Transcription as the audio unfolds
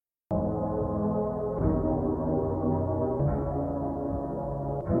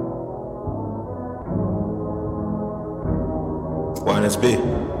Buenas B.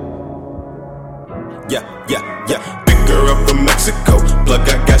 Yeah. Pick her up from Mexico. Plug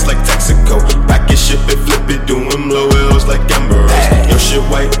got gas like Texaco. Pack it, ship it, flip it, doing blow wheels like Amberos. Your shit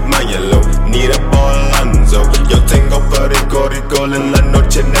white, my yellow. Need a Alonzo. Yo tengo perico, rico en la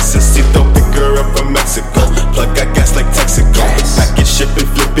noche. Necesito. Pick her up from Mexico. Plug got gas like Texaco. Pack it, ship it,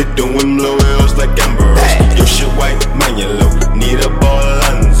 flip it, doing blow wheels like Amberos. Your shit white, my yellow. Need a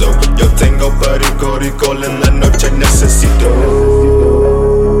Alonzo. Yo tengo perico, rico en la noche. Necesito.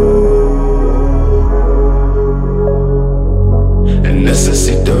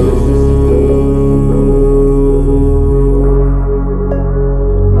 Necesito.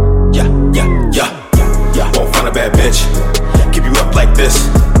 Yeah. Won't find a bad bitch. Keep you up like this.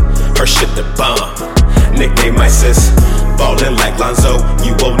 Her shit the bomb. Nickname my sis. Ballin' like Lonzo.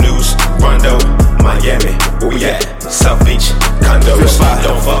 You old news. Rondo. Miami. Where we at? South Beach. Condos.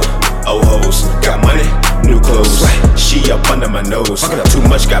 Don't fuck. Old hoes. Got money. New clothes. She up under my nose. Too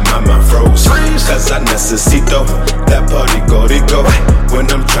much got my mind froze. Cause I necesito that perico rico. When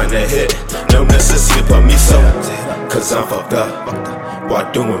I'm tryna hit, no necesito permiso. Cause I'm fucked up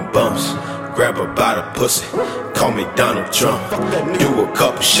while doing bumps. Grab her by the pussy, call me Donald Trump. Do a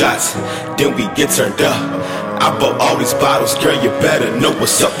couple shots, then we get turned up. I bought all these bottles, girl, you better know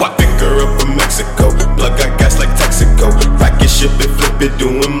what's up. I pick her up from Mexico. Blood got gas like Texaco. Pack it, ship it, flip it,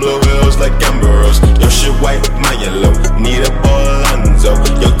 doing blow wheels like Amberos. Your shit white, my yellow. Need a Alonzo.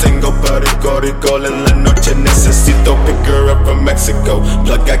 Yo tengo perico, rico en la noche. Necesito. Pick her up from Mexico.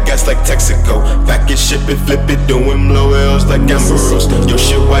 Blood got gas like Texaco. Pack it, ship it, flip it, doing blow wheels like Amberos. Your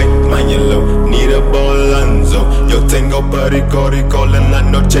shit white, my yellow. Need a Alonzo. Yo tengo perico, rico en la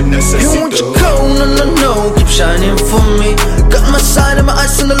noche. Necesito. You want your cold, no. Keep shining for me. Got my side and my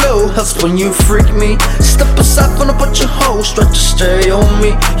eyes on the low. Helps when you freak me. Step aside when I put your hoe. Stretch to stay on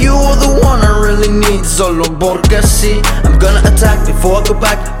me. You are the one I really need. Solo porque sí. I'm gonna attack before I go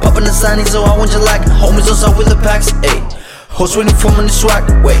back. Popping the signing so I want you like. Homies outside with the packs. Ayy. Hoes waiting for me to swag.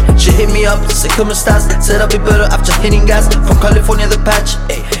 Wait, she hit me up, say come stars. Said I'll be better after hitting gas. From California the patch.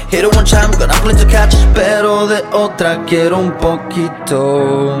 Ayy. Hit it one time, gonna play to catch. Pero de otra quiero un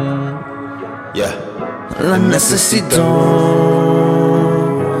poquito. Yeah. La necesito.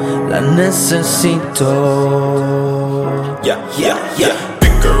 La necesito. Yeah.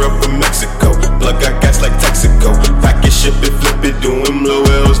 Pick her up from Mexico. Blood got gas like Texaco. Pack it, ship it, flip it, doing blow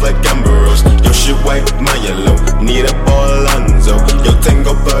wheels like Amberos. Your shit white, my yellow. Need a Alonzo. Yo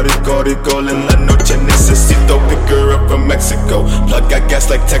tengo perico, rico en la noche. Necesito. Pick her up from Mexico. Blood got gas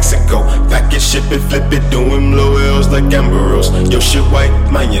like Texaco. Pack it, ship it, flip it, doing blow wheels like Amberos. Your shit white,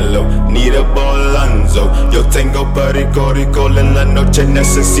 my yellow. Need a Alonzo. Yo tengo perico, rico en la noche.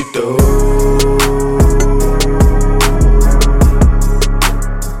 Necesito.